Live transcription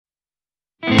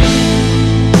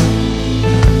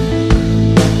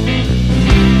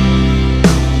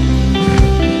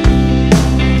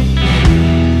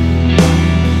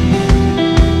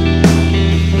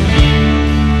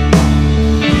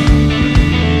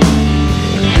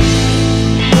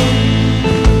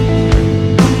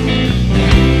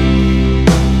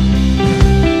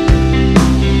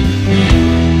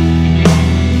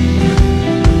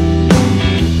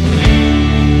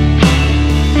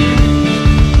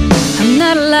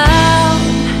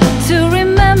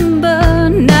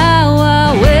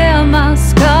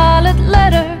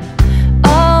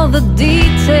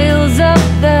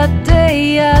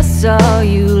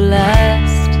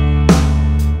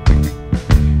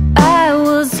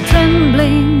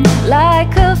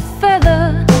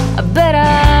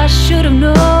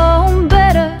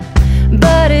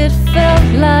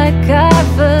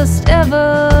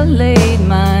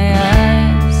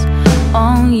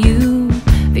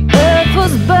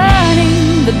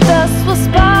dust was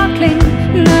sparkling,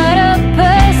 not a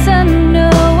person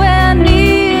nowhere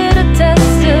near to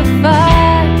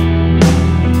testify.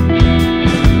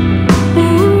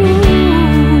 Ooh,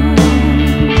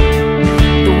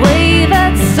 the way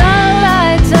that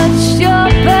sunlight touched your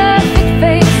perfect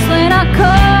face when I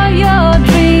caught your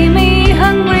dreamy,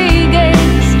 hungry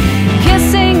gaze,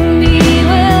 kissing me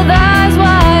with eyes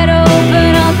wide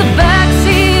open on the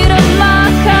backseat of my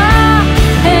car.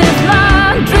 And if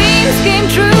my dreams came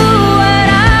true and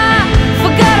I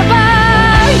forgot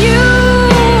about you,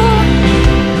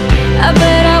 I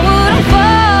bet I wouldn't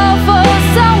fall for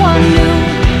someone new.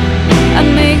 I'd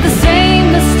make the same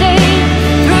mistake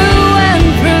through and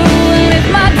through. And if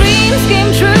my dreams came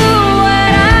true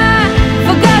and I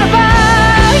forgot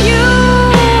about you,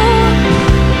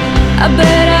 I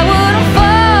bet I wouldn't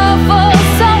fall for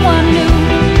someone new.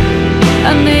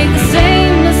 I'd make the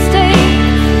same mistake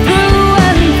through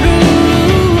and through.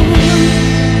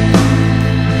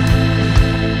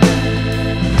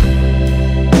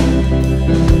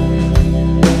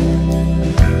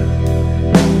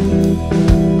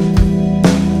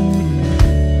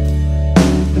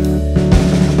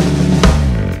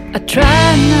 I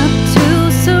tried not to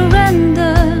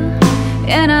surrender,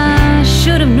 and I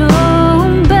should have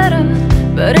known better,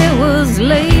 but it was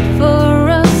late for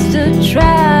us to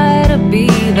try to be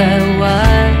that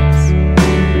wise.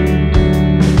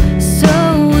 So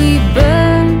we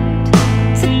burned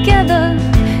together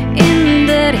in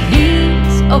that heat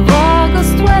of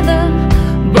August weather.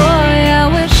 Boy, I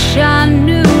wish I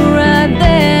knew right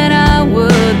then I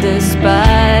would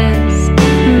despise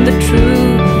the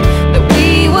truth that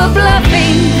we were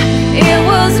bluffing. It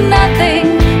was nothing,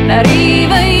 not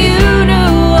even